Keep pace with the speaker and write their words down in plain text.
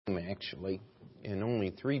actually, and only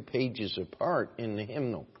 3 pages apart in the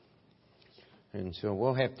hymnal. And so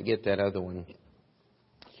we'll have to get that other one.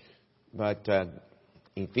 But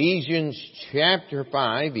Ephesians chapter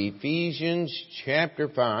 5,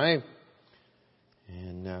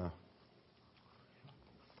 and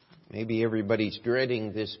maybe everybody's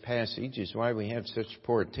dreading this passage, is why we have such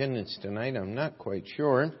poor attendance tonight. I'm not quite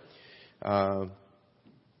sure.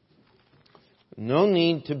 No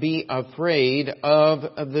need to be afraid of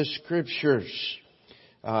the Scriptures.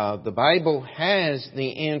 The Bible has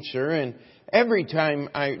the answer, and every time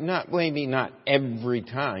not every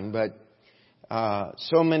time, but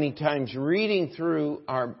so many times reading through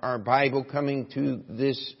our Bible, coming to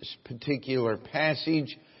this particular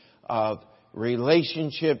passage of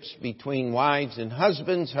relationships between wives and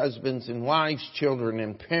husbands, husbands and wives, children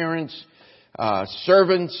and parents,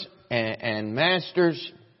 servants and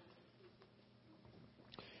masters.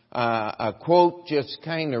 A quote just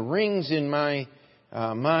kind of rings in my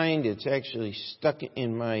mind. It's actually stuck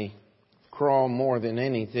in my crawl more than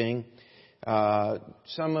anything.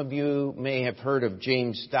 Some of you may have heard of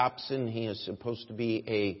James Dobson. He is supposed to be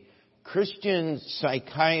a Christian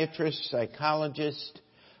psychiatrist, psychologist.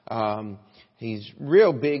 He's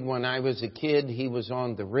real big. When I was a kid, he was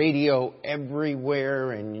on the radio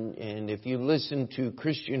everywhere. And if you listen to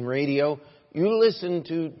Christian radio, you listen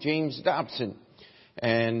to James Dobson.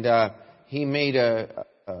 And he made a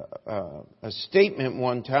statement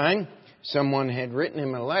one time. Someone had written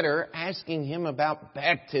him a letter asking him about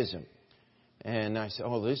baptism. And I said,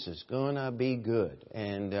 this is going to be good.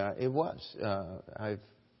 And it was. I've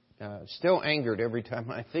still angered every time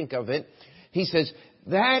I think of it. He says,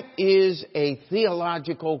 that is a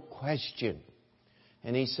theological question.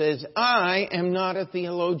 And he says, I am not a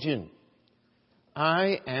theologian.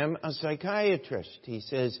 I am a psychiatrist. He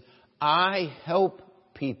says, I help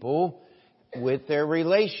people with their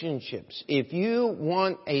relationships. If you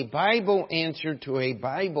want a Bible answer to a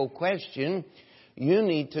Bible question, you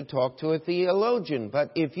need to talk to a theologian.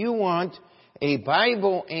 But if you want a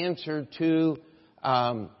Bible answer to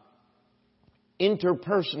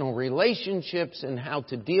interpersonal relationships and how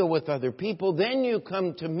to deal with other people, then you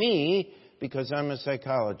come to me because I'm a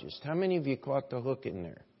psychologist. How many of you caught the hook in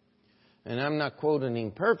there? And I'm not quoting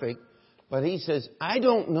him perfect, but he says, I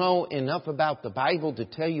don't know enough about the Bible to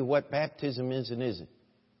tell you what baptism is and isn't.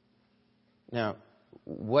 Now,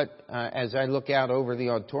 as I look out over the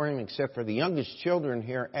auditorium, except for the youngest children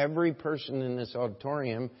here, every person in this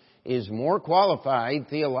auditorium is more qualified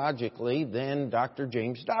theologically than Dr.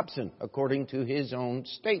 James Dobson, according to his own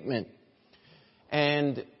statement.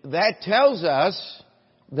 And that tells us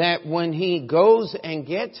that when he goes and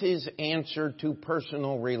gets his answer to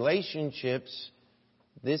personal relationships,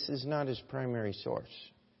 this is not his primary source.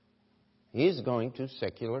 He is going to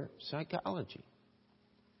secular psychology.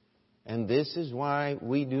 And this is why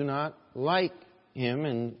we do not like him.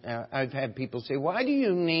 And I've had people say, why do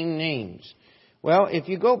you name names? Well, if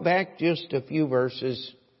you go back just a few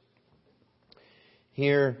verses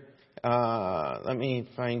here, let me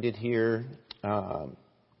find it here.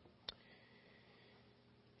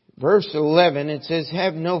 Verse 11, it says,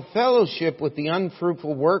 have no fellowship with the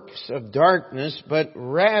unfruitful works of darkness, but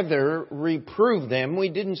rather reprove them. We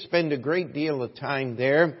didn't spend a great deal of time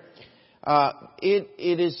there.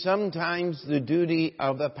 It is sometimes the duty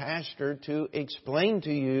of the pastor to explain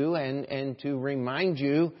to you and to remind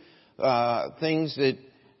you things that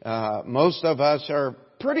most of us are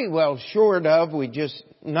pretty well short of. We just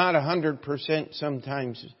not 100%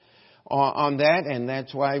 sometimes on that, and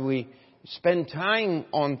that's why we spend time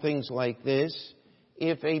on things like this.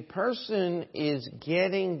 If a person is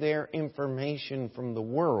getting their information from the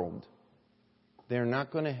world, they're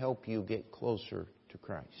not going to help you get closer to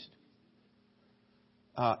Christ.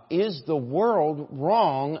 Is the world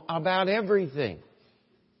wrong about everything?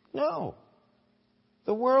 No.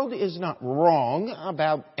 The world is not wrong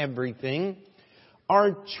about everything.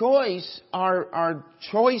 Our choice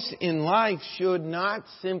in life should not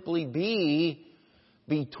simply be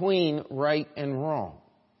between right and wrong.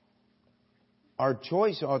 Our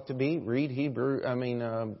choice ought to be,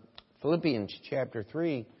 Philippians chapter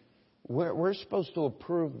 3. We're supposed to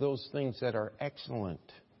approve those things that are excellent.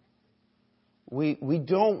 We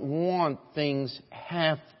don't want things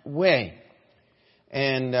halfway.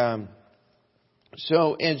 And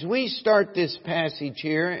so as we start this passage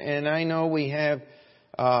here, and I know we have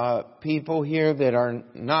people here that are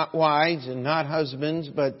not wives and not husbands,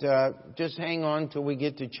 but just hang on till we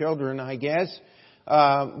get to children, I guess.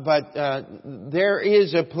 But there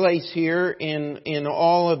is a place here in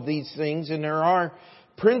all of these things, and there are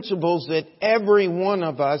principles that every one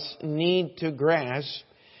of us need to grasp.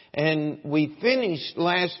 And we finished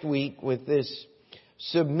last week with this,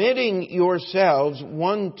 submitting yourselves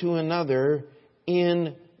one to another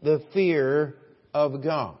in the fear of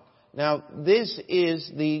God. Now, this is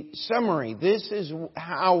the summary. This is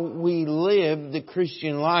how we live the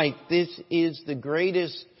Christian life. This is the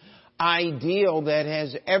greatest ideal that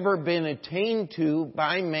has ever been attained to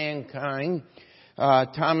by mankind.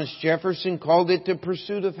 Thomas Jefferson called it the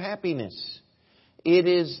pursuit of happiness. It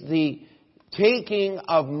is the taking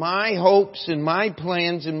of my hopes and my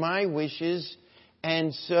plans and my wishes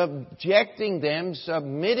and submitting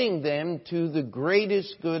them to the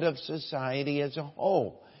greatest good of society as a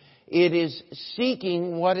whole. It is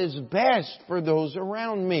seeking what is best for those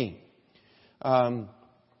around me. How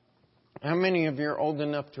many of you are old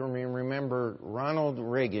enough to remember Ronald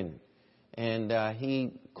Reagan? And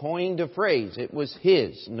he coined a phrase. It was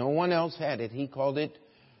his. No one else had it. He called it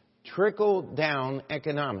trickle-down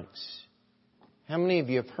economics. How many of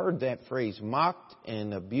you have heard that phrase mocked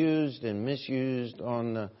and abused and misused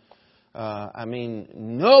on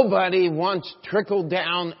nobody wants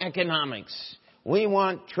trickle-down economics. We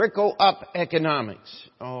want trickle-up economics.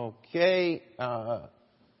 Okay.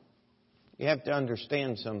 You have to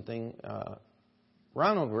understand something.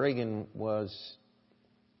 Ronald Reagan was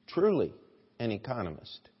truly an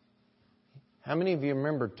economist. How many of you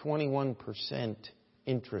remember 21%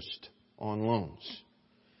 interest on loans?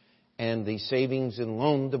 And the savings and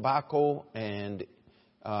loan debacle and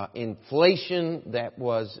inflation that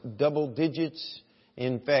was double digits.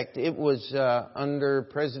 In fact, it was under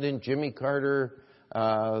President Jimmy Carter,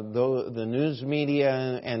 the news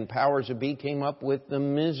media and powers that be came up with the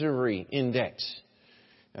misery index.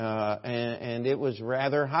 And it was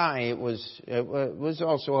rather high. It was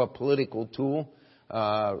also a political tool.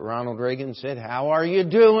 Ronald Reagan said, "How are you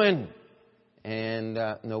doing?" And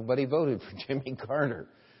nobody voted for Jimmy Carter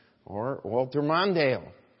or Walter Mondale.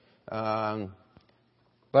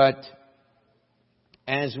 But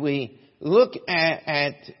as we look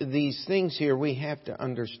at these things here, we have to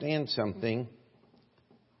understand something.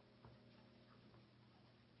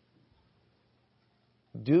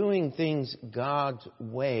 Doing things God's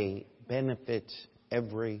way benefits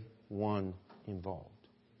everyone involved.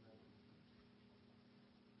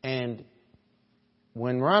 And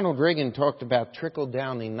when Ronald Reagan talked about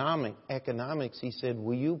trickle-down economics, he said,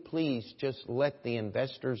 will you please just let the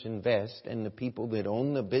investors invest and the people that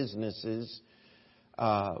own the businesses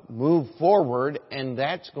move forward, and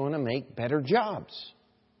that's going to make better jobs.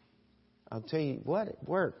 I'll tell you what, it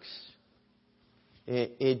works.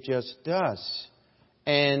 It just does.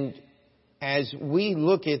 And as we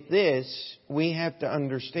look at this, we have to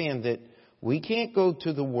understand that we can't go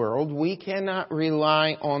to the world. We cannot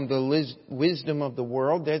rely on the wisdom of the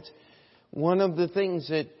world. That's one of the things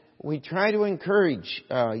that we try to encourage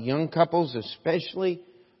young couples especially.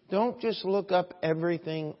 Don't just look up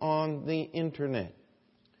everything on the internet.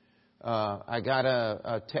 I got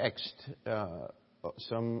a text.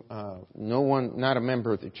 No one, not a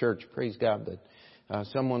member of the church, praise God, but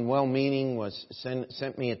someone well-meaning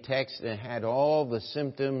sent me a text that had all the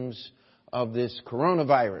symptoms of this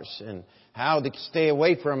coronavirus and how to stay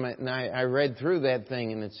away from it. And I read through that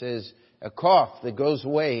thing, and it says a cough that goes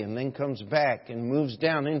away and then comes back and moves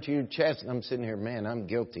down into your chest. And I'm sitting here, man, I'm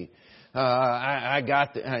guilty. I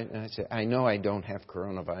said, I know I don't have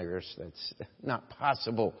coronavirus. That's not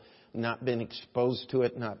possible. Not been exposed to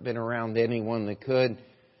it, not been around anyone that could.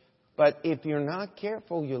 But if you're not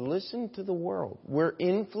careful, you listen to the world. We're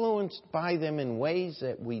influenced by them in ways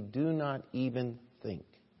that we do not even think.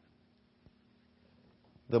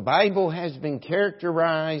 The Bible has been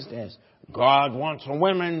characterized as God wants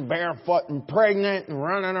women barefoot and pregnant and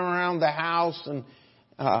running around the house. And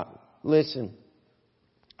listen,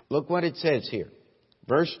 look what it says here.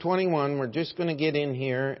 Verse 21, we're just going to get in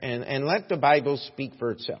here and let the Bible speak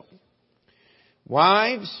for itself.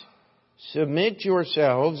 Wives, submit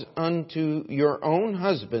yourselves unto your own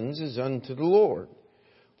husbands as unto the Lord.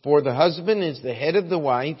 For the husband is the head of the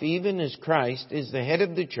wife, even as Christ is the head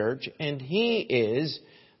of the church, and he is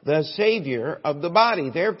the Savior of the body.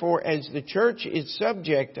 Therefore, as the church is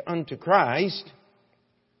subject unto Christ,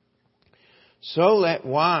 so let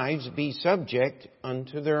wives be subject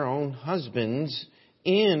unto their own husbands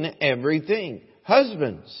in everything.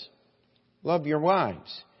 Husbands, love your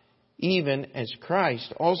wives, even as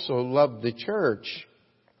Christ also loved the church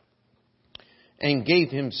and gave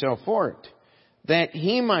himself for it, that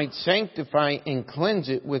he might sanctify and cleanse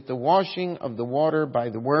it with the washing of the water by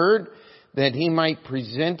the word, that he might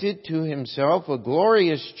present it to himself a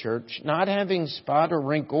glorious church, not having spot or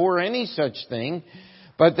wrinkle or any such thing,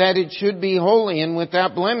 but that it should be holy and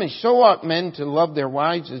without blemish. So ought men to love their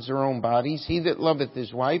wives as their own bodies. He that loveth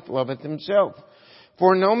his wife loveth himself.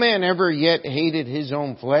 For no man ever yet hated his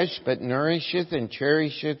own flesh, but nourisheth and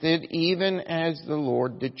cherisheth it, even as the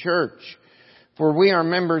Lord the church. For we are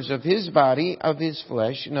members of his body, of his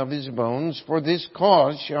flesh, and of his bones. For this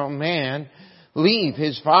cause shall man leave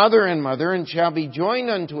his father and mother, and shall be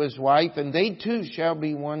joined unto his wife, and they two shall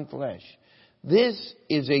be one flesh. This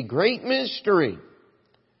is a great mystery.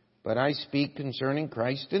 But I speak concerning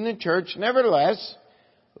Christ and the church. Nevertheless,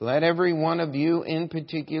 let every one of you in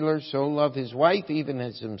particular so love his wife even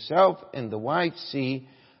as himself, and the wife see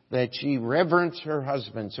that she reverence her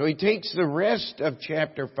husband. So he takes the rest of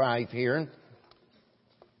chapter 5 here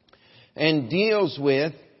and deals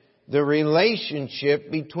with the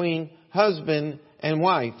relationship between husband and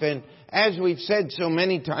wife. And as we've said so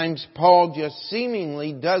many times, Paul just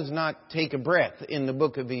seemingly does not take a breath in the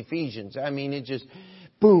book of Ephesians. I mean, it just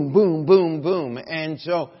boom, boom, boom, boom. And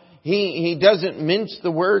so he doesn't mince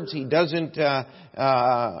the words. He doesn't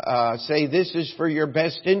say this is for your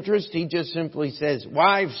best interest. He just simply says,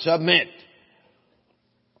 wives, submit.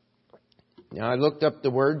 Now I looked up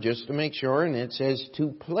the word just to make sure, and it says to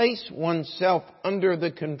place oneself under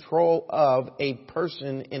the control of a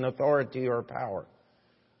person in authority or power.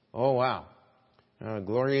 Oh wow.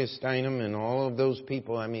 Gloria Steinem and all of those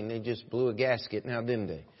people, I mean, they just blew a gasket now, didn't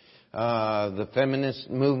they? The feminist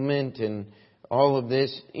movement and all of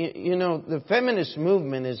this. You know, the feminist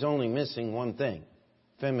movement is only missing one thing.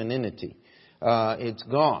 Femininity. It's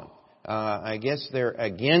gone. I guess they're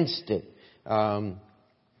against it.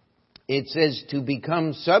 It says to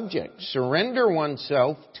become subject, surrender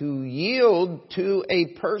oneself, to yield to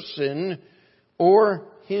a person or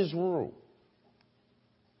his rule.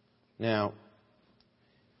 Now,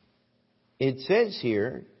 it says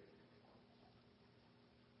here,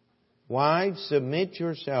 wives, submit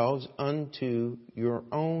yourselves unto your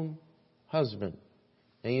own husband.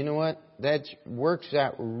 Now, you know what? That works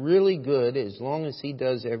out really good as long as he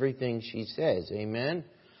does everything she says. Amen?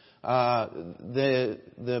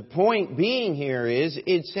 The point being here is,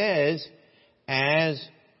 it says, as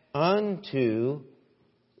unto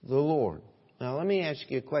the Lord. Now, let me ask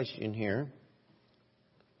you a question here.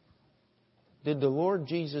 Did the Lord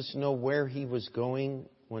Jesus know where he was going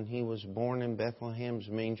when he was born in Bethlehem's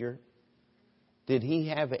manger? Did he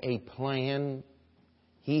have a plan?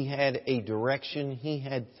 He had a direction. He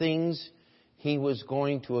had things he was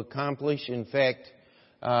going to accomplish. In fact,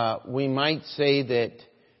 we might say that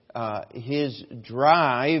his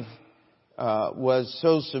drive was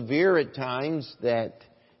so severe at times that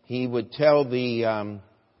he would tell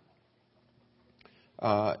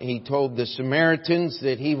he told the Samaritans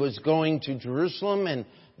that he was going to Jerusalem and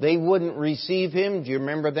they wouldn't receive him. Do you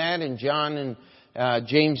remember that? And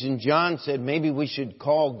James and John said maybe we should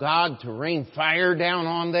call God to rain fire down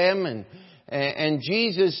on them. And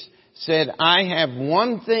Jesus said, I have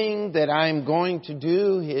one thing that I am going to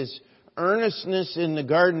do. His earnestness in the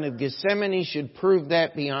Garden of Gethsemane should prove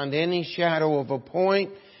that beyond any shadow of a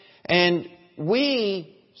point. And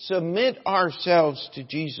we submit ourselves to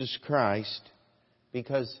Jesus Christ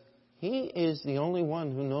because he is the only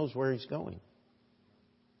one who knows where he's going.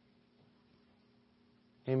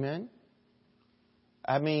 Amen?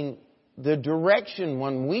 I mean, the direction,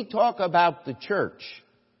 when we talk about the church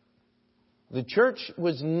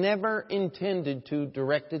was never intended to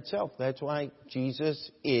direct itself. That's why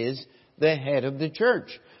Jesus is the head of the church.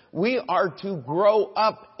 We are to grow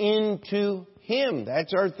up into him.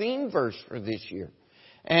 That's our theme verse for this year.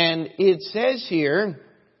 And it says here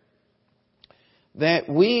that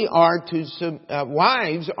wives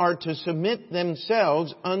are to submit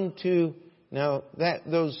themselves unto. Now,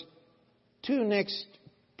 those two next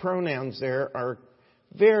pronouns there are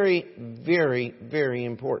very, very, very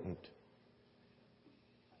important.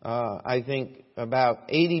 I think about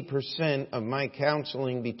 80% of my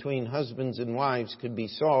counseling between husbands and wives could be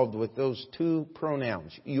solved with those two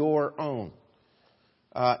pronouns, your own.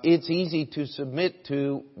 It's easy to submit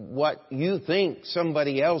to what you think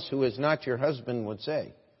somebody else who is not your husband would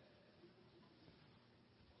say.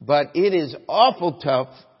 But it is awful tough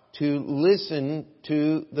to listen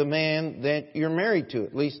to the man that you're married to.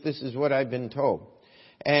 At least this is what I've been told.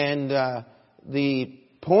 And the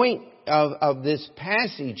point of this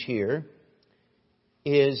passage here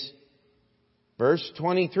is verse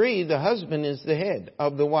 23, the husband is the head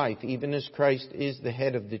of the wife, even as Christ is the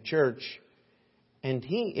head of the church, and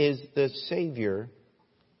he is the Savior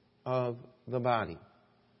of the body.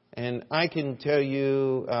 And I can tell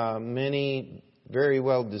you many very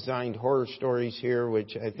well designed horror stories here,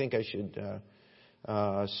 which I think I should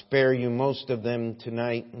spare you most of them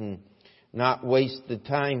tonight. And not waste the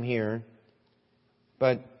time here.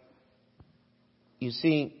 But you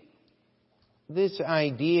see, this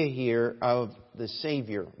idea here of the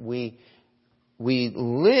Savior, we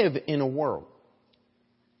live in a world.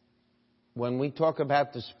 When we talk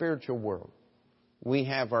about the spiritual world, we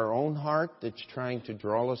have our own heart that's trying to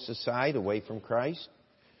draw us aside away from Christ.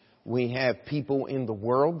 We have people in the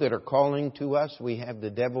world that are calling to us. We have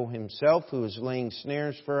the devil himself who is laying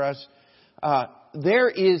snares for us. There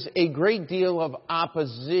is a great deal of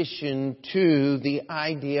opposition to the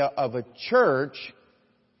idea of a church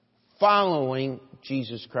following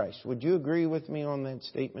Jesus Christ. Would you agree with me on that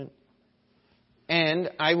statement? And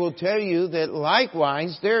I will tell you that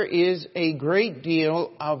likewise there is a great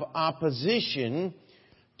deal of opposition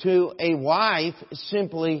to a wife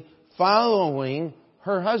simply following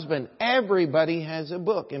her husband. Everybody has a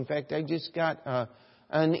book. In fact, I just got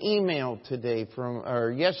an email yesterday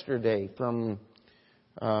from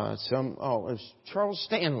it was Charles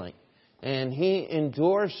Stanley. And he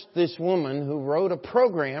endorsed this woman who wrote a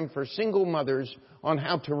program for single mothers on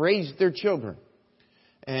how to raise their children.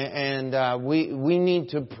 And we need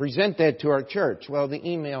to present that to our church. Well, the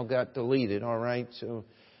email got deleted, all right? So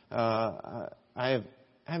I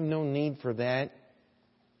have no need for that.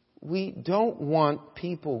 We don't want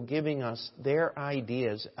people giving us their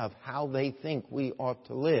ideas of how they think we ought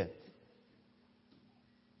to live.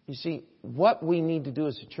 You see, what we need to do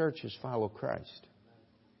as a church is follow Christ.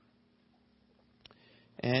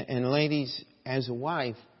 And ladies, as a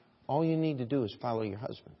wife, all you need to do is follow your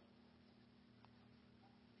husband.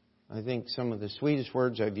 I think some of the sweetest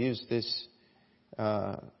words, I've used this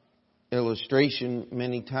illustration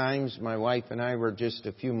many times. My wife and I were just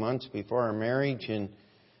a few months before our marriage,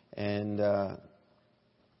 and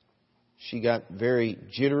she got very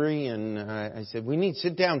jittery, and I said, we need to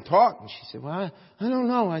sit down and talk. And she said, well, I don't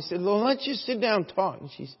know. I said, well, let's just sit down and talk.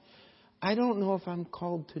 And she said, I don't know if I'm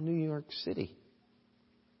called to New York City.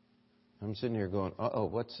 I'm sitting here going,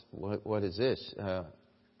 what is this?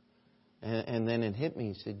 And then it hit me.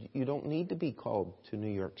 He said, you don't need to be called to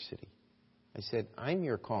New York City. I said, I'm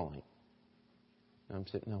your calling. And I'm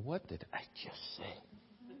saying, now what did I just say?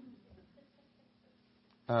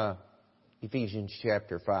 Ephesians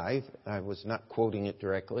chapter 5. I was not quoting it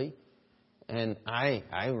directly. And I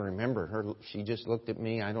remember her. She just looked at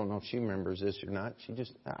me. I don't know if she remembers this or not.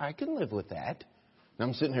 I can live with that. And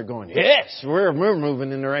I'm sitting here going, yes, we're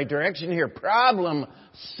moving in the right direction here. Problem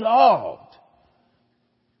solved.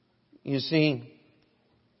 You see,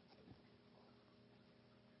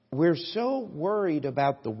 we're so worried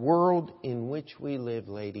about the world in which we live,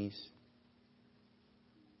 ladies,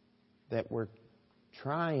 that we're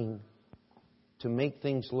trying to make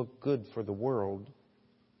things look good for the world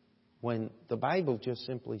when the Bible just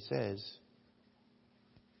simply says,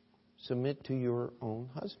 submit to your own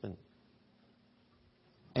husband.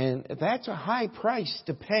 And that's a high price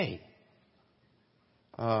to pay.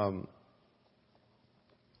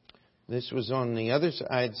 This was on the other side.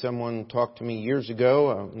 I had someone talk to me years ago.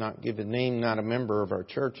 I'll not give a name, not a member of our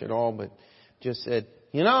church at all, but just said,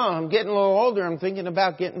 I'm getting a little older. I'm thinking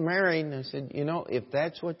about getting married. And I said, if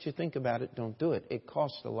that's what you think about it, don't do it. It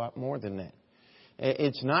costs a lot more than that.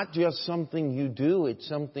 It's not just something you do. It's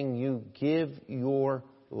something you give your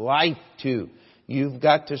life to. You've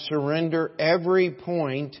got to surrender every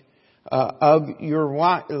point of your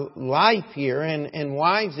life here. And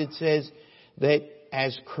wives, it says that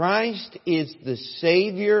as Christ is the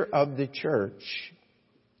Savior of the church,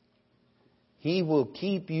 He will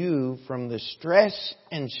keep you from the stress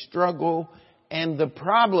and struggle and the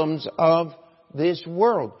problems of this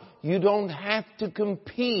world. You don't have to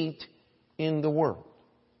compete in the world.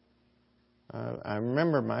 I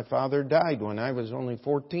remember my father died when I was only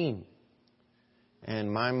 14.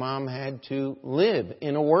 And my mom had to live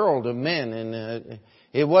in a world of men. And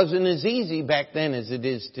it wasn't as easy back then as it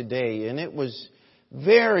is today. And it was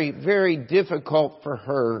very, very difficult for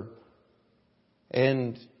her.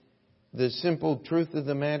 And the simple truth of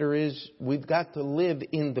the matter is we've got to live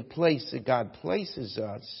in the place that God places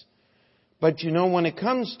us. But when it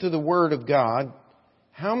comes to the Word of God,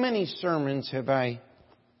 how many sermons have I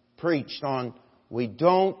preached on we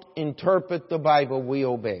don't interpret the Bible, we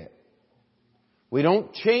obey it? We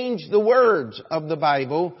don't change the words of the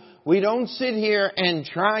Bible. We don't sit here and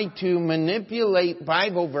try to manipulate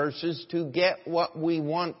Bible verses to get what we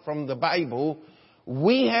want from the Bible.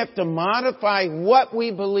 We have to modify what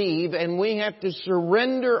we believe, and we have to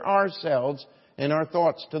surrender ourselves and our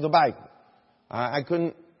thoughts to the Bible. I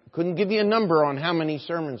couldn't give you a number on how many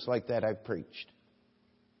sermons like that I've preached.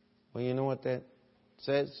 Well, you know what that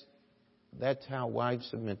says? That's how wives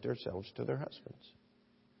submit themselves to their husbands,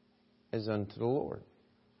 as unto the Lord.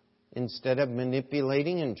 instead of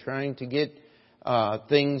manipulating and trying to get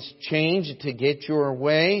things changed to get your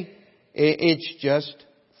way. It's just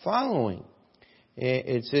following.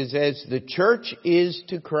 It says, as the church is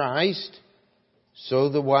to Christ, so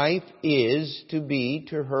the wife is to be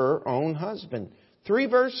to her own husband. 3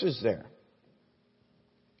 verses there.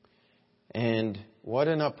 And what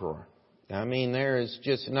an uproar. I mean, there is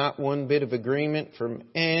just not one bit of agreement from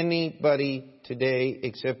anybody today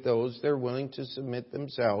except those that are willing to submit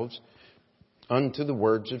themselves unto the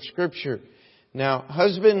words of Scripture. Now,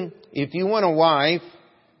 husband, if you want a wife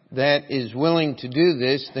that is willing to do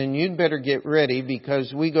this, then you'd better get ready,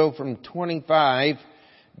 because we go from 25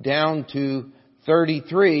 down to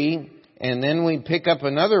 33, and then we pick up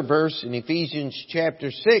another verse in Ephesians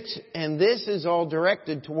chapter 6, and this is all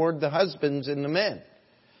directed toward the husbands and the men.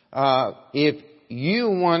 If you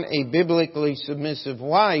want a biblically submissive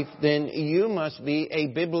wife, then you must be a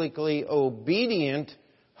biblically obedient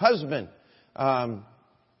husband.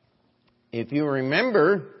 If you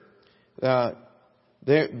remember,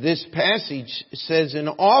 this passage says an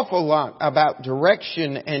awful lot about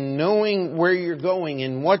direction and knowing where you're going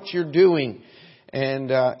and what you're doing.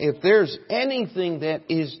 And if there's anything that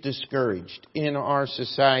is discouraged in our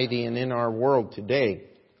society and in our world today,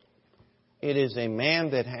 it is a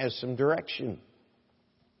man that has some direction.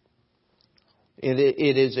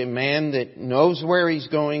 It is a man that knows where he's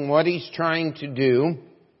going, what he's trying to do.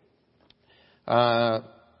 Why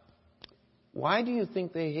do you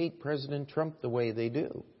think they hate President Trump the way they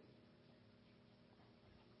do?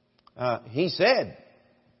 He said,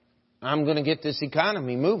 I'm going to get this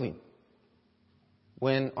economy moving.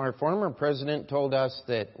 When our former president told us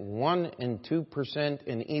that 1% and 2%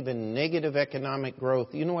 and even negative economic growth,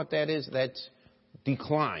 you know what that is? That's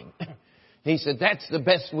decline. He said, that's the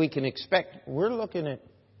best we can expect. We're looking at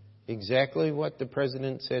exactly what the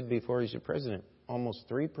president said before he's a president. Almost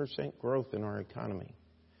 3% growth in our economy.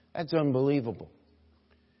 That's unbelievable.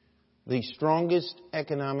 The strongest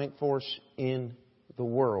economic force in the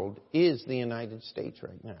world is the United States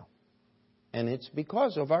right now. And it's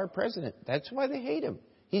because of our president. That's why they hate him.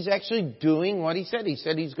 He's actually doing what he said. He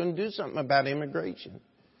said he's going to do something about immigration.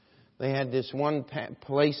 They had this one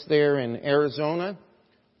place there in Arizona,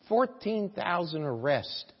 14,000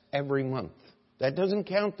 arrests every month. That doesn't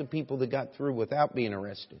count the people that got through without being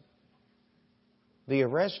arrested. The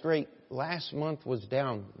arrest rate last month was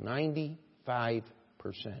down 95%.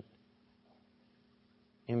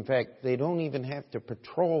 In fact, they don't even have to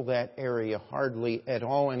patrol that area hardly at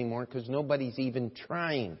all anymore, because nobody's even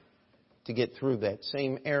trying to get through that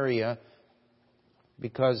same area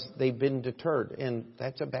because they've been deterred. And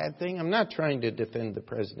that's a bad thing. I'm not trying to defend the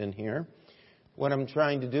president here. What I'm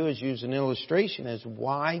trying to do is use an illustration as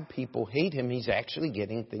why people hate him. He's actually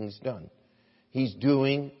getting things done. He's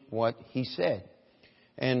doing what he said.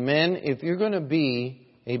 And men, if you're going to be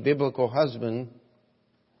a biblical husband,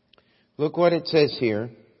 look what it says here.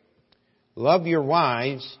 Love your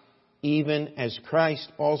wives, even as Christ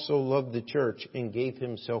also loved the church and gave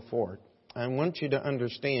himself for it. I want you to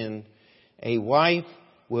understand, a wife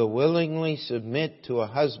will willingly submit to a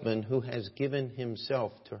husband who has given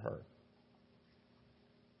himself to her.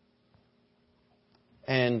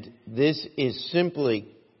 And this is simply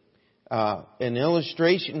an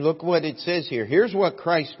illustration. Look what it says here. Here's what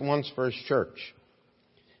Christ wants for his church.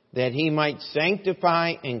 That he might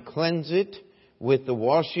sanctify and cleanse it with the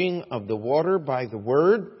washing of the water by the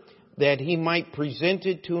word, that he might present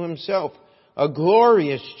it to himself a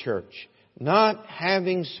glorious church, not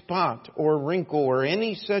having spot or wrinkle or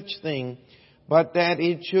any such thing, but that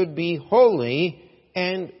it should be holy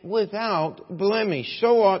and without blemish.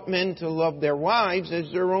 So ought men to love their wives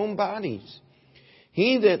as their own bodies.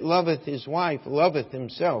 He that loveth his wife loveth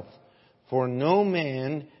himself, for no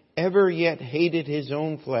man ever yet hated his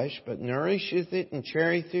own flesh, but nourisheth it and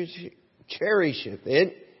cherisheth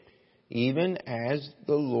it, even as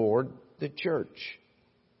the Lord the church.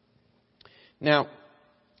 Now,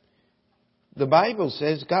 the Bible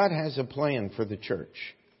says God has a plan for the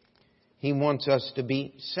church. He wants us to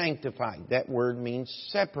be sanctified. That word means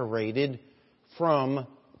separated from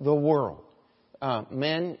the world.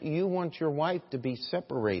 Men, you want your wife to be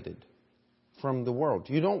separated from the world.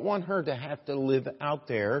 You don't want her to have to live out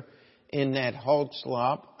there in that hog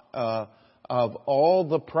slop of all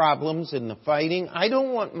the problems and the fighting. I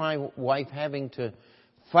don't want my wife having to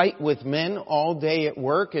fight with men all day at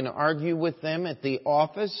work and argue with them at the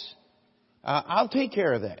office. I'll take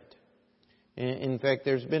care of that. In fact,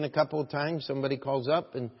 there's been a couple of times somebody calls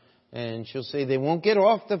up and she'll say they won't get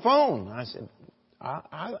off the phone. I said,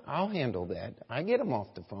 I'll handle that. I get them off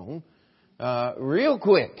the phone real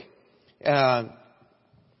quick.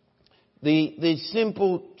 The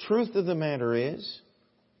simple truth of the matter is,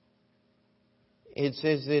 it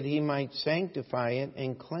says that He might sanctify it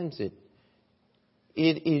and cleanse it.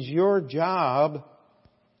 It is your job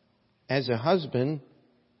as a husband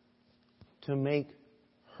to make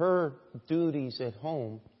her duties at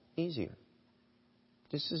home easier.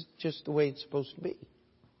 This is just the way it's supposed to be.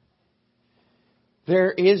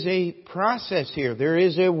 There is a process here. There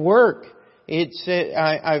is a work.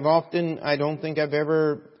 I don't think I've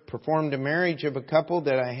ever performed a marriage of a couple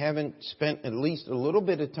that I haven't spent at least a little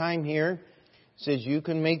bit of time here. It says you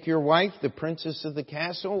can make your wife the princess of the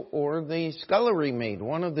castle or the scullery maid,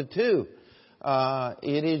 one of the two.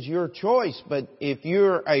 It is your choice, but if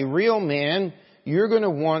you're a real man, you're going to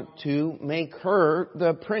want to make her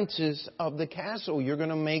the princess of the castle. You're going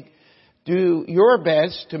to do your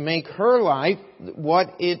best to make her life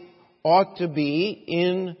what it ought to be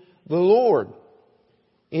in the Lord.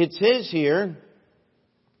 It says here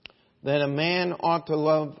that a man ought to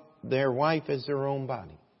love their wife as their own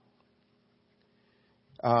body.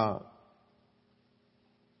 And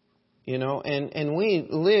we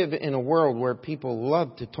live in a world where people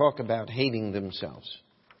love to talk about hating themselves.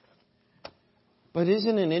 But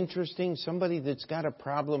isn't it interesting? Somebody that's got a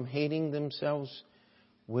problem hating themselves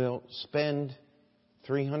will spend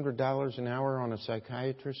 $300 an hour on a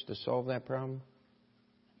psychiatrist to solve that problem.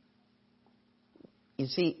 You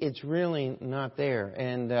see, it's really not there.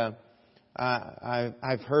 And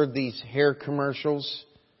I've heard these hair commercials.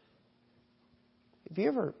 Have you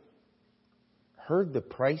ever heard the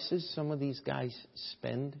prices some of these guys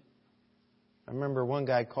spend? I remember one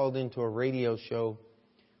guy called into a radio show.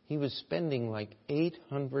 He was spending like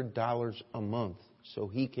 $800 a month so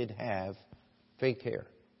he could have fake hair.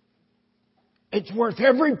 It's worth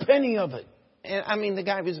every penny of it. And I mean, the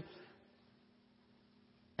guy was...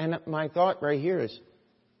 And my thought right here is,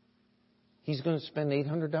 he's going to spend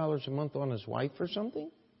 $800 a month on his wife or something?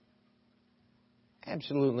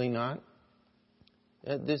 Absolutely not.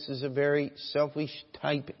 This is a very selfish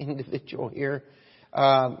type individual here.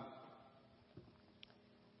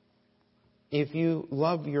 If you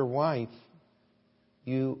love your wife,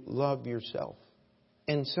 you love yourself.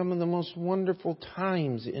 And some of the most wonderful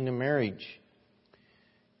times in a marriage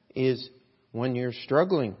is when you're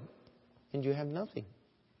struggling and you have nothing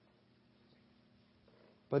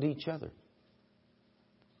but each other.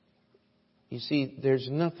 You see, there's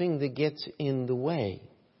nothing that gets in the way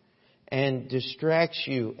and distracts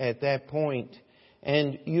you at that point.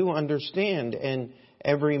 And you understand, and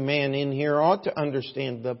every man in here ought to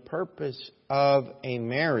understand, the purpose of a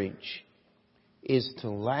marriage is to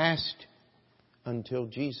last until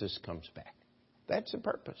Jesus comes back. That's the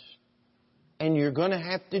purpose. And you're going to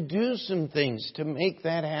have to do some things to make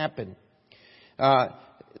that happen.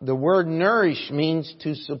 The word nourish means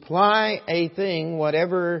to supply a thing,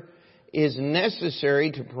 whatever is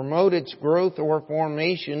necessary to promote its growth or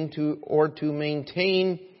formation or to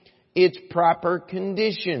maintain its proper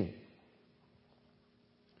condition.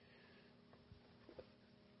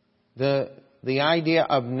 The idea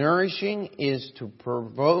of nourishing is to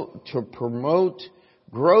promote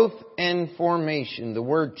growth and formation. The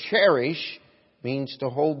word cherish means to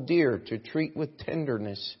hold dear, to treat with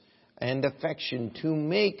tenderness and affection, to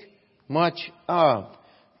make much of,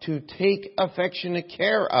 to take affectionate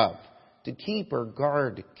care of, to keep or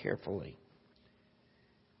guard carefully.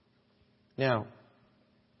 Now,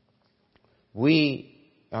 every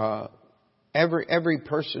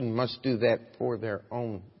person must do that for their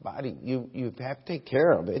own body. You have to take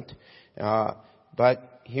care of it.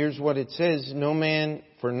 But here's what it says: no man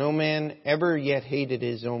ever yet hated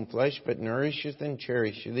his own flesh, but nourisheth and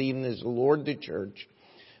cherisheth, even as the Lord the church.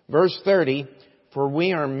 Verse 30, for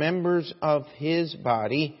we are members of His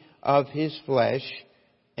body, of His flesh,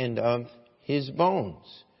 and of His bones.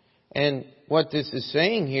 And what this is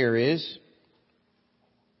saying here is,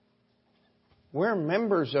 we're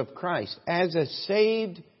members of Christ. As a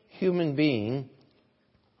saved human being,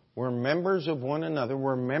 we're members of one another.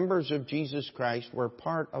 We're members of Jesus Christ. We're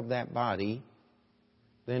part of that body.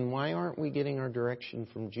 Then why aren't we getting our direction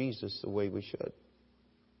from Jesus the way we should?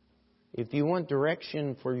 If you want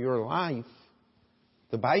direction for your life,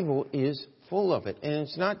 the Bible is full of it. And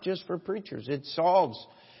it's not just for preachers. It solves.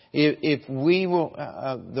 If we will,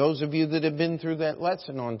 those of you that have been through that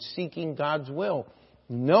lesson on seeking God's will,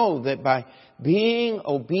 know that by being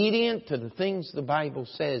obedient to the things the Bible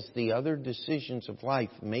says, the other decisions of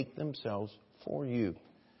life make themselves for you.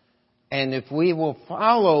 And if we will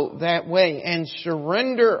follow that way and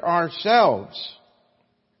surrender ourselves,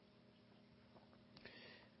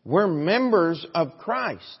 we're members of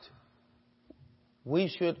Christ. We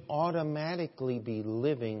should automatically be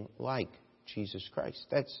living like Jesus Christ.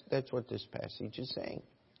 That's what this passage is saying.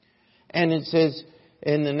 And it says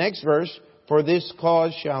in the next verse, for this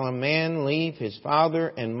cause shall a man leave his father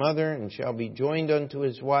and mother, and shall be joined unto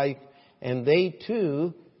his wife, and they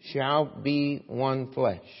two shall be one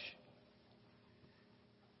flesh.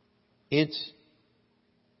 It's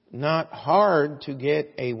not hard to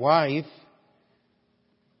get a wife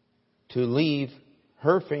to leave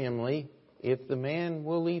her family if the man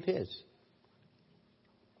will leave his.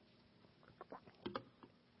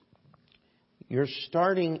 You're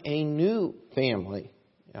starting a new family.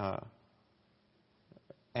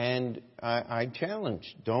 And I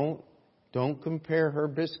challenge, don't compare her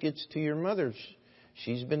biscuits to your mother's.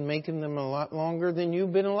 She's been making them a lot longer than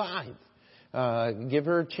you've been alive. Give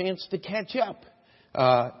her a chance to catch up.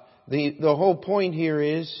 The whole point here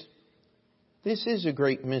is, this is a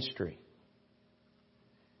great mystery.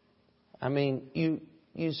 I mean,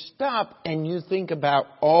 you stop and you think about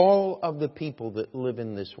all of the people that live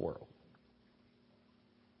in this world.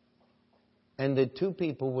 And the two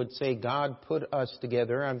people would say, God put us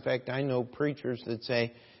together. In fact, I know preachers that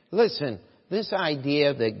say, listen, this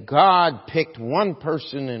idea that God picked one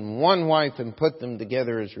person and one wife and put them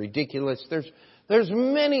together is ridiculous. There's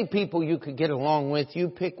many people you could get along with. You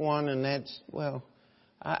pick one and that's, well,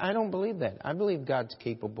 I don't believe that. I believe God's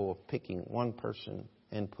capable of picking one person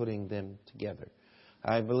and putting them together.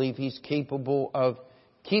 I believe He's capable of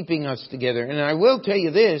keeping us together. And I will tell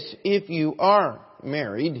you this, if you are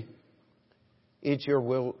married, it's your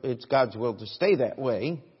will, it's God's will to stay that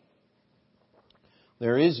way.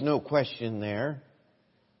 There is no question there.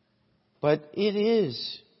 But it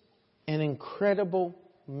is an incredible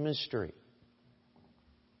mystery.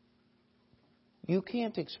 You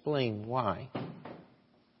can't explain why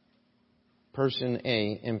person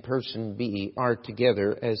A and person B are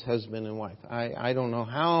together as husband and wife. I don't know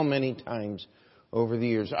how many times over the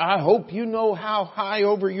years, I hope you know how high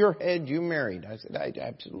over your head you married. I said, I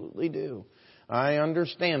absolutely do. I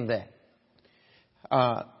understand that.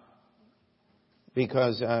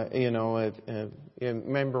 Because,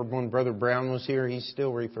 remember when Brother Brown was here, he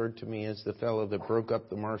still referred to me as the fellow that broke up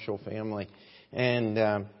the Marshall family. And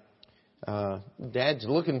Dad's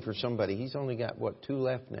looking for somebody. He's only got, 2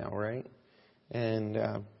 left now, right?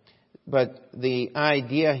 And but the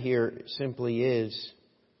idea here simply is,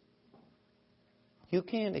 you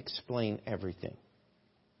can't explain everything.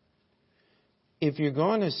 If you're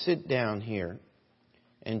going to sit down here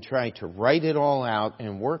and try to write it all out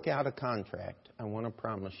and work out a contract, I want to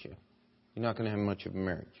promise you, you're not going to have much of a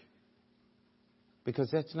marriage. Because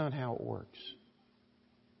that's not how it works.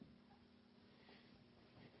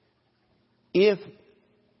 If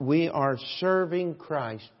we are serving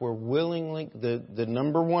Christ, we're willingly, the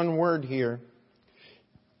number one word here,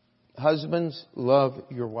 husbands, love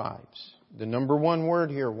your wives. The number one word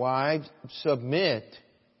here, wives, submit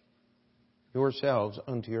yourselves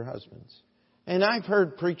unto your husbands. And I've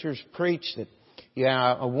heard preachers preach that,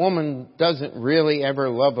 a woman doesn't really ever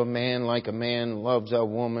love a man like a man loves a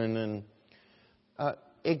woman. And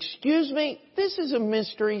excuse me, this is a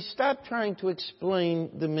mystery. Stop trying to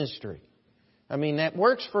explain the mystery. I mean, that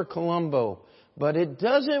works for Columbo, but it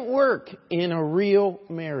doesn't work in a real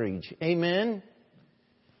marriage. Amen?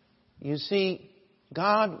 You see,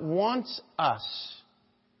 God wants us.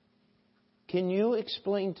 Can you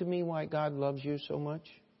explain to me why God loves you so much?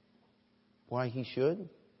 Why He should?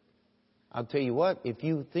 I'll tell you what, if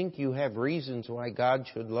you think you have reasons why God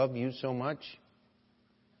should love you so much,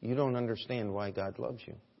 you don't understand why God loves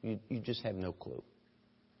you. You just have no clue.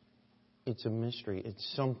 It's a mystery.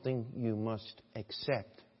 It's something you must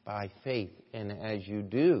accept by faith. And as you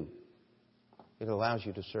do, it allows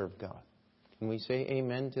you to serve God. Can we say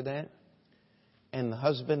amen to that? And the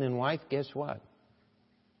husband and wife, guess what?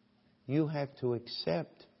 You have to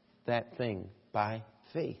accept that thing by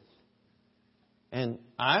faith. And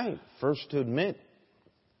I, first to admit,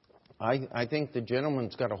 I think the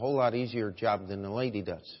gentleman's got a whole lot easier job than the lady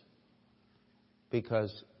does.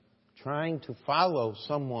 Because trying to follow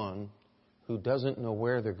someone who doesn't know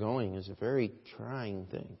where they're going is a very trying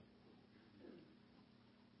thing.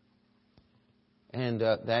 And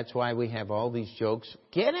that's why we have all these jokes.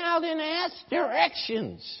 Get out and ask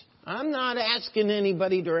directions. I'm not asking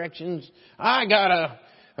anybody directions. I got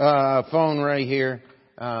a phone right here.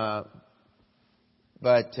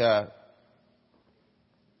 But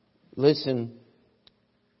listen,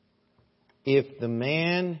 if the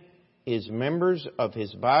man is members of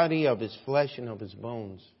his body, of his flesh, and of his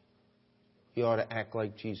bones, he ought to act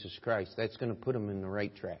like Jesus Christ. That's going to put him in the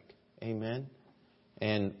right track. Amen?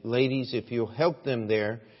 And ladies, if you'll help them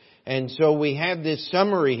there. And so we have this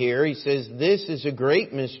summary here. He says, this is a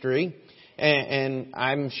great mystery. And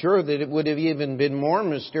I'm sure that it would have even been more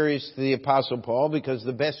mysterious to the Apostle Paul, because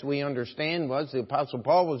the best we understand was the Apostle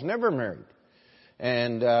Paul was never married.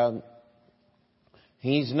 And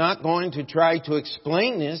he's not going to try to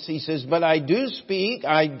explain this. He says, but I do speak,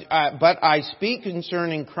 but I speak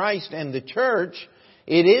concerning Christ and the church.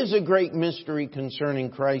 It is a great mystery concerning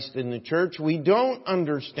Christ and the church. We don't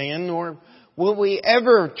understand, nor will we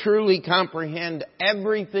ever truly comprehend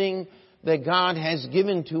everything that God has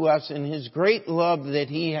given to us in His great love that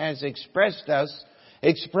He has expressed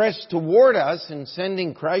toward us in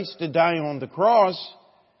sending Christ to die on the cross.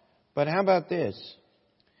 But how about this?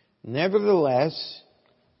 Nevertheless,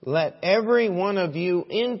 let every one of you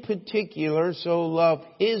in particular so love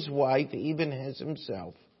his wife even as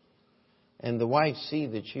himself, and the wife see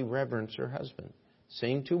that she reverence her husband.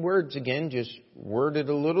 Same two words again, just worded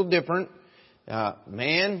a little different.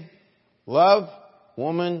 Man, love,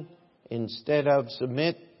 woman, instead of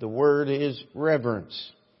submit, the word is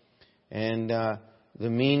reverence. And the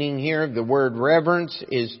meaning here of the word reverence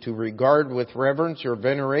is to regard with reverence or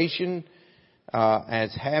veneration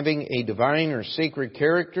as having a divine or sacred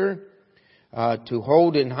character, to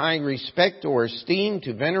hold in high respect or esteem,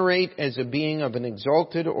 to venerate as a being of an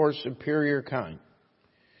exalted or superior kind.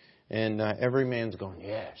 And every man's going,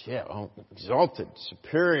 yes, yeah, oh, exalted,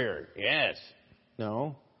 superior, yes.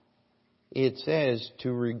 No, it says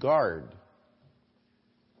to regard.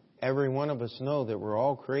 Every one of us know that we're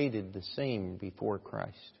all created the same before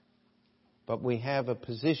Christ. But we have a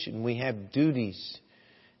position, we have duties.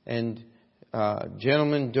 And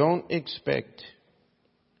gentlemen, don't expect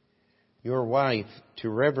your wife to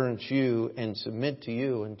reverence you and submit to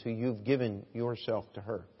you until you've given yourself to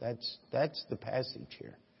her. That's the passage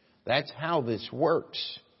here. That's how this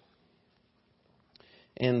works.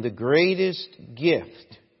 And the greatest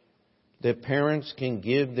gift that parents can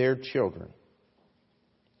give their children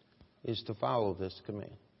is to follow this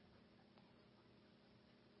command.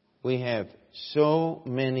 We have so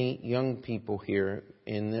many young people here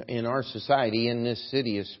in our society, in this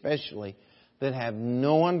city especially, that have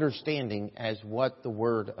no understanding as what the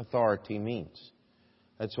word authority means.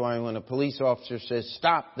 That's why when a police officer says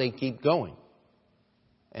stop, they keep going.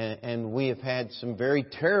 And we have had some very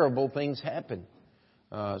terrible things happen.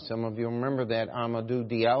 Some of you remember that Amadou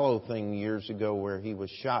Diallo thing years ago where he was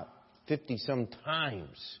shot 50-some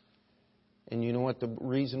times. And you know what the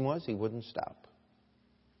reason was? He wouldn't stop.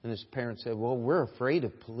 And his parents said, well, we're afraid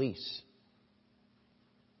of police.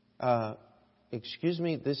 Excuse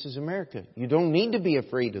me, this is America. You don't need to be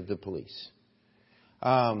afraid of the police.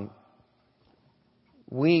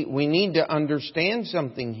 We need to understand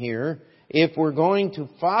something here. If we're going to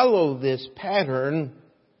follow this pattern,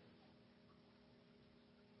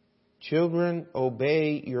 children,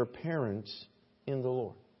 obey your parents in the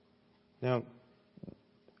Lord. Now,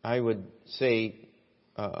 I would say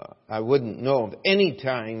I wouldn't know of any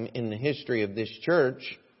time in the history of this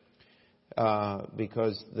church,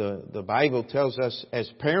 because the Bible tells us as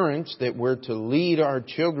parents that we're to lead our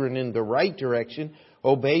children in the right direction.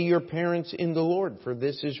 Obey your parents in the Lord, for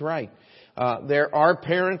this is right. There are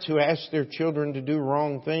parents who ask their children to do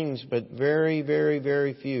wrong things, but very, very,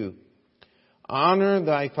 very few. Honor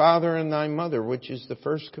thy father and thy mother, which is the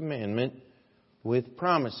first commandment, with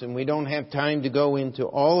promise. And we don't have time to go into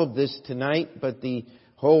all of this tonight, but the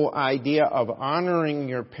whole idea of honoring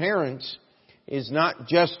your parents is not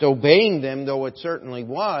just obeying them, though it certainly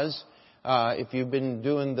was. If you've been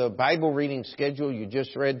doing the Bible reading schedule, you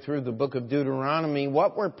just read through the book of Deuteronomy.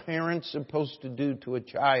 What were parents supposed to do to a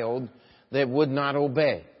child that would not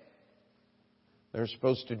obey? They're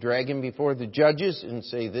supposed to drag him before the judges and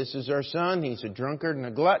say, this is our son, he's a drunkard and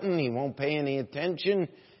a glutton, he won't pay any attention.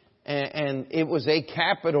 And it was a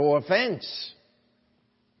capital offense.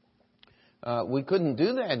 We couldn't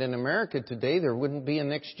do that in America today. There wouldn't be a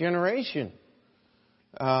next generation.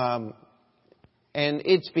 And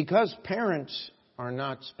it's because parents are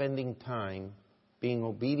not spending time being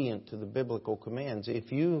obedient to the biblical commands.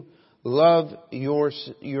 If you love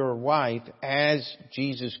your wife as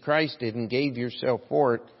Jesus Christ did and gave yourself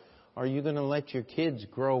for it, are you going to let your kids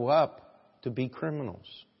grow up to be criminals?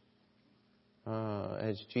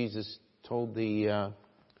 As Jesus told the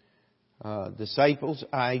disciples,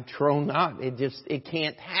 I trow not. It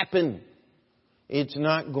can't happen. It's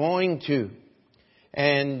not going to.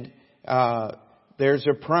 And there's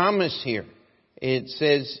a promise here. It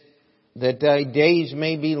says that thy days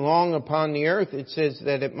may be long upon the earth. It says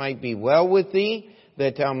that it might be well with thee,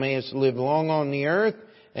 that thou mayest live long on the earth.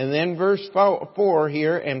 And then verse 4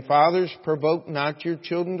 here, and fathers, provoke not your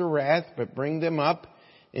children to wrath, but bring them up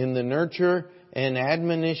in the nurture and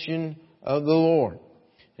admonition of the Lord.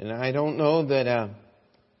 And I don't know that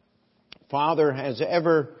father has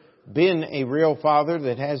ever been a real father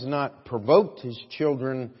that has not provoked his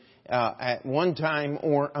children at one time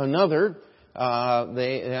or another.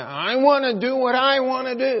 I want to do what I want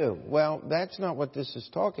to do. Well, that's not what this is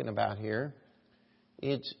talking about here.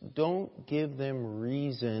 It's don't give them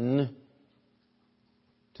reason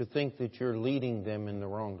to think that you're leading them in the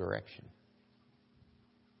wrong direction.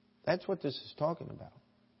 That's what this is talking about.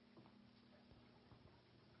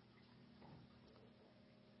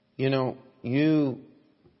 You know, you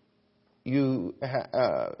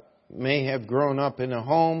may have grown up in a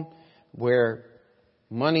home where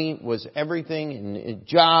money was everything, and a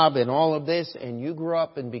job and all of this, and you grew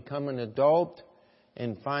up and become an adult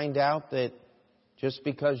and find out that just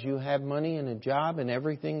because you have money and a job and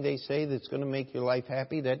everything they say that's going to make your life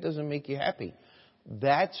happy, that doesn't make you happy.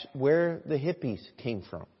 That's where the hippies came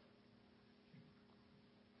from.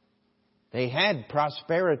 They had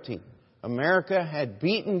prosperity. America had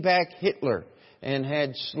beaten back Hitler and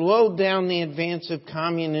had slowed down the advance of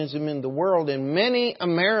communism in the world. And many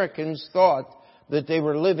Americans thought that they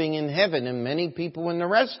were living in heaven. And many people in the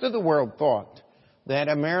rest of the world thought that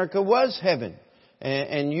America was heaven.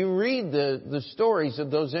 And you read the stories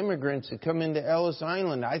of those immigrants that come into Ellis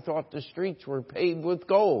Island. I thought the streets were paved with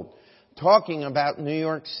gold. Talking about New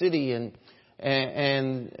York City and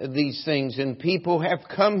these things. And people have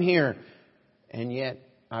come here. And yet,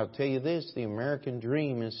 I'll tell you this, the American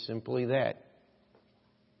dream is simply that.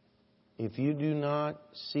 If you do not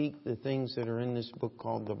seek the things that are in this book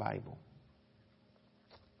called the Bible,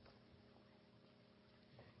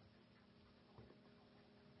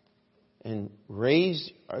 and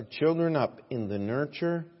raise our children up in the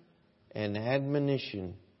nurture and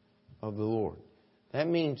admonition of the Lord. That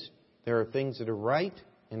means there are things that are right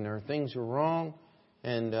and there are things that are wrong.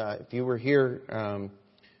 And if you were here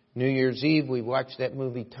New Year's Eve, we watched that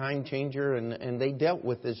movie Time Changer, and they dealt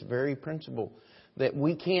with this very principle. That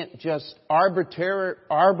we can't just arbitrarily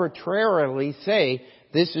say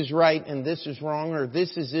this is right and this is wrong, or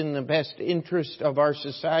this is in the best interest of our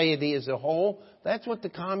society as a whole. That's what the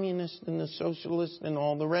communists and the socialists and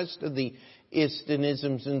all the rest of the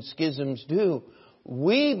istanisms and schisms do.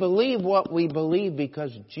 We believe what we believe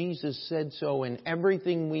because Jesus said so, and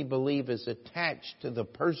everything we believe is attached to the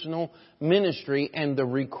personal ministry and the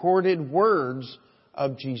recorded words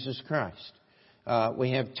of Jesus Christ.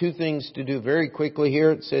 We have two things to do very quickly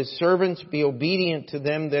here. It says, servants, be obedient to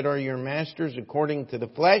them that are your masters according to the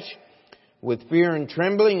flesh, with fear and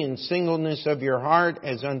trembling and singleness of your heart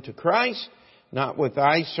as unto Christ, not with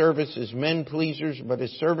eye service as men pleasers, but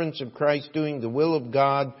as servants of Christ, doing the will of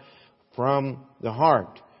God from the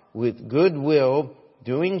heart, with good will,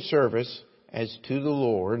 doing service as to the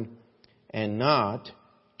Lord, and not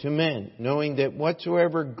to men, knowing that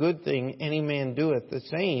whatsoever good thing any man doeth, the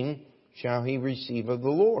same shall he receive of the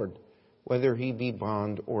Lord, whether he be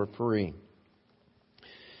bond or free.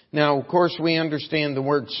 Now, of course, we understand the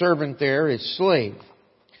word servant there is slave.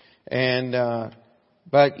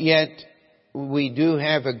 But yet, we do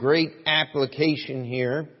have a great application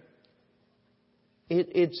here.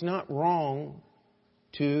 It's not wrong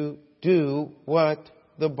to do what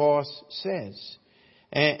the boss says.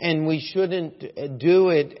 And we shouldn't do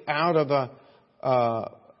it out of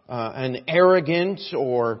an arrogance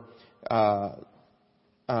or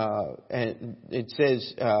and it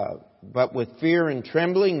says, but with fear and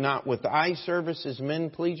trembling, not with eye service as men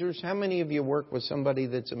pleasers. How many of you work with somebody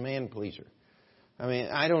that's a man pleaser? I mean,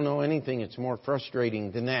 I don't know anything that's more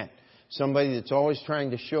frustrating than that. Somebody that's always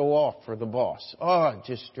trying to show off for the boss. Oh, it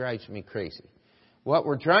just drives me crazy. What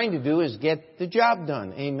we're trying to do is get the job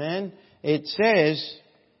done. Amen? It says,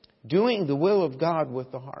 doing the will of God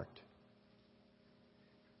with the heart.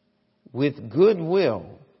 With good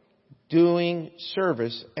will, doing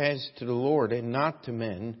service as to the Lord and not to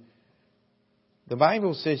men. The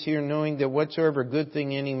Bible says here, knowing that whatsoever good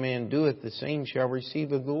thing any man doeth, the same shall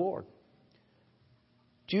receive of the Lord.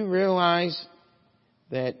 Do you realize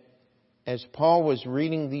that as Paul was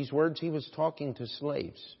reading these words, he was talking to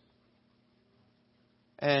slaves?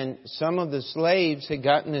 And some of the slaves had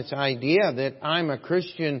gotten this idea that I'm a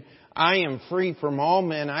Christian, I am free from all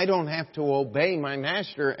men, I don't have to obey my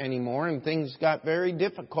master anymore, and things got very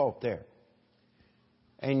difficult there.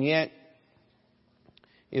 And yet,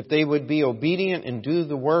 if they would be obedient and do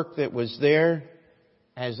the work that was there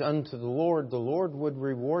as unto the Lord would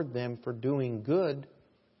reward them for doing good,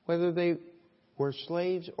 whether they were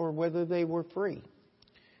slaves or whether they were free.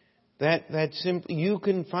 That simply, you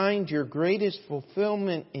can find your greatest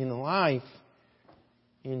fulfillment in life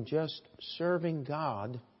in just serving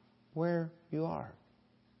God where you are.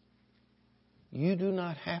 You do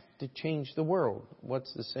not have to change the world.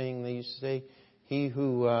 What's the saying they used to say? He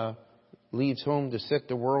who leaves home to set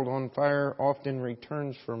the world on fire often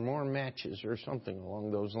returns for more matches or something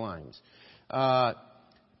along those lines.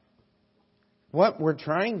 What we're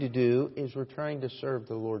trying to do is we're trying to serve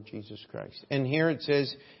the Lord Jesus Christ. And here it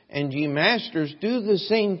says, "And ye masters, do the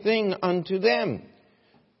same thing unto them.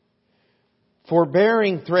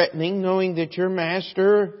 Forbearing, threatening, knowing that your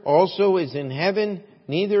master also is in heaven,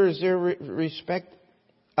 neither is there respect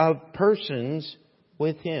of persons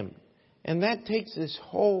with him." And that takes this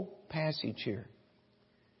whole passage here.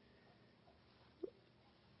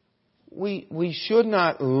 We should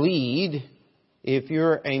not lead. If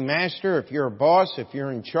you're a master, if you're a boss, if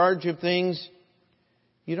you're in charge of things,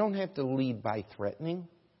 you don't have to lead by threatening.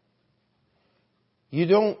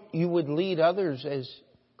 You would lead others as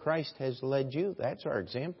Christ has led you. That's our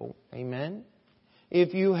example. Amen.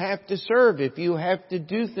 If you have to serve, if you have to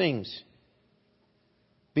do things,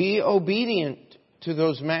 be obedient to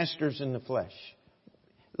those masters in the flesh.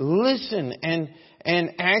 Listen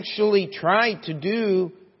and actually try to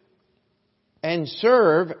do and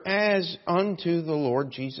serve as unto the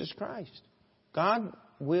Lord Jesus Christ. God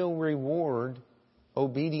will reward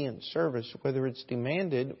obedient service, whether it's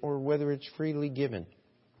demanded or whether it's freely given.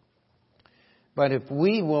 But if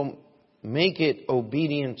we will make it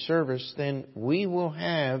obedient service, then we will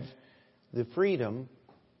have the freedom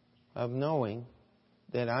of knowing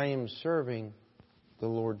that I am serving the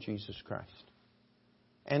Lord Jesus Christ.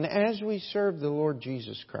 And as we serve the Lord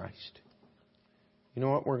Jesus Christ, you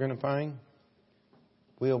know what we're going to find?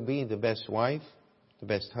 We'll be the best wife, the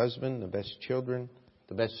best husband, the best children,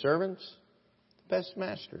 the best servants, the best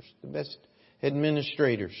masters, the best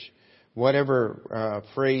administrators. Whatever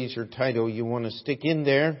phrase or title you want to stick in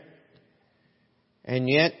there. And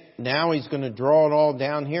yet, now He's going to draw it all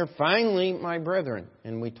down here. Finally, my brethren,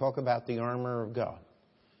 and we talk about the armor of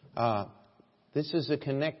God. This is a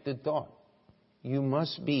connected thought. You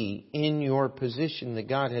must be in your position that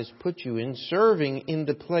God has put you in, serving in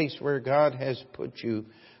the place where God has put you,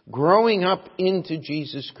 growing up into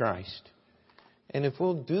Jesus Christ. And if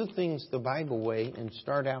we'll do things the Bible way and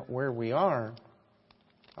start out where we are,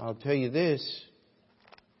 I'll tell you this,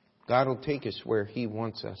 God will take us where He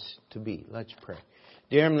wants us to be. Let's pray.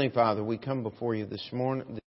 Dear Heavenly Father, we come before you this morning.